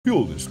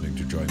You're listening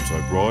to James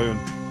O'Brien,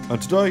 and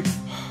today,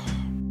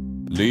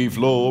 leave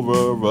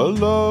Laura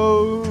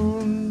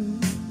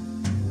alone.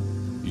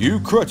 You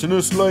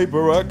cretinous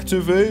Labour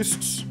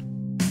activists.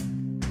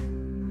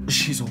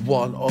 She's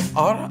one of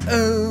our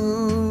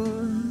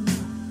own.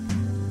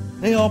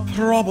 They are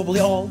probably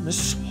all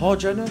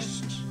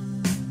misogynists.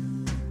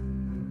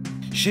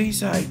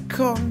 She's a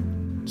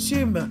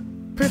consumer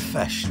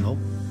professional,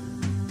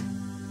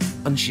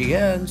 and she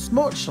earns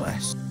much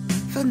less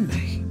than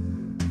me.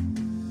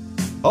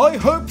 I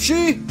hope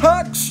she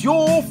hacks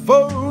your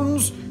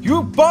phones,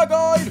 you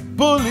bug-eyed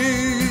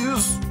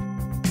bullies.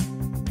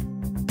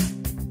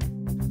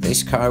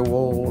 This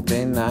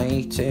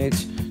coordinated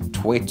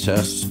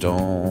Twitter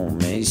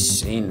storm is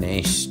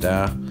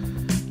sinister.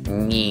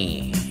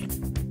 Yeah.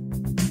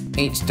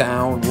 It's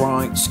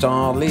downright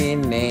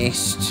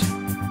Stalinist.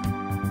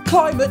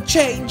 Climate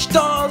change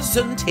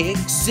doesn't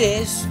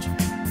exist.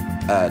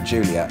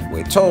 Julia,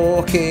 we're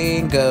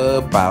talking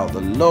about the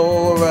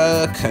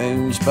Laura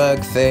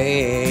Kuenssberg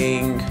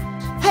thing.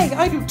 Hey,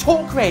 I do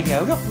talk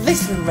radio, not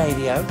listen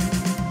radio.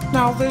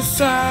 Now there's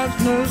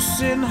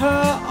sadness in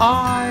her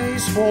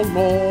eyes for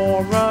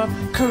Laura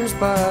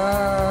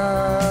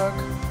Kuenssberg.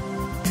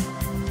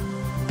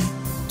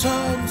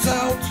 Turns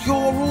out you're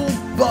all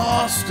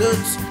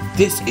bastards.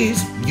 This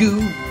is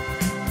you.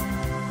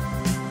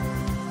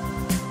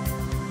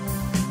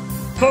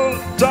 Put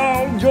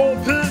down your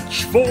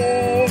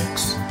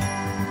pitchforks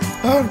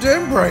And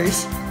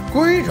embrace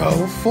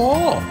Guido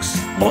Fawkes.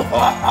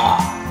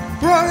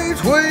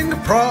 Right-wing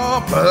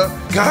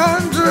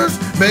propaganda's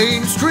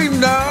mainstream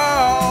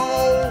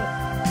now.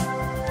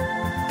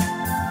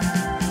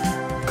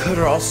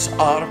 Cross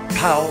our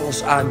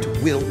pals and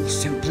we'll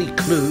simply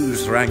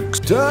close ranks.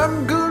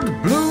 Damn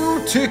good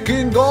blue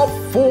ticking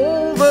off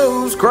all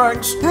those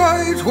cranks.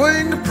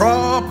 Right-wing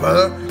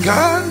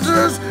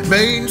propaganda's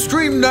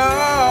mainstream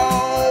now.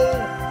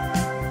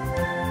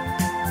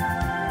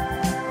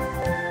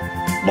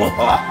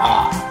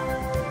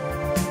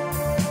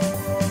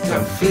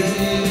 Don't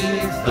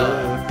feed the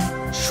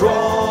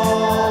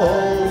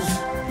trolls.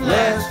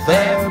 Let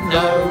them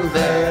know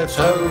they're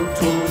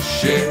total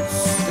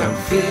shits. Don't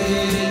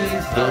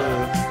feed the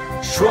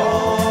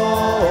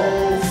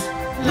trolls.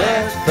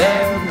 Let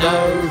them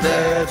know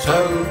they're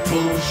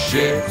total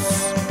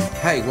shits.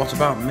 Hey, what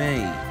about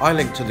me? I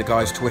linked to the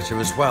guy's Twitter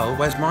as well.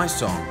 Where's my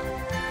song?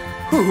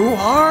 Who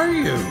are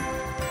you?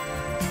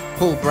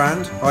 Paul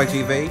Brand,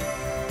 ITV.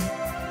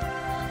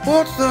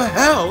 What the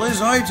hell is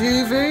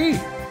ITV?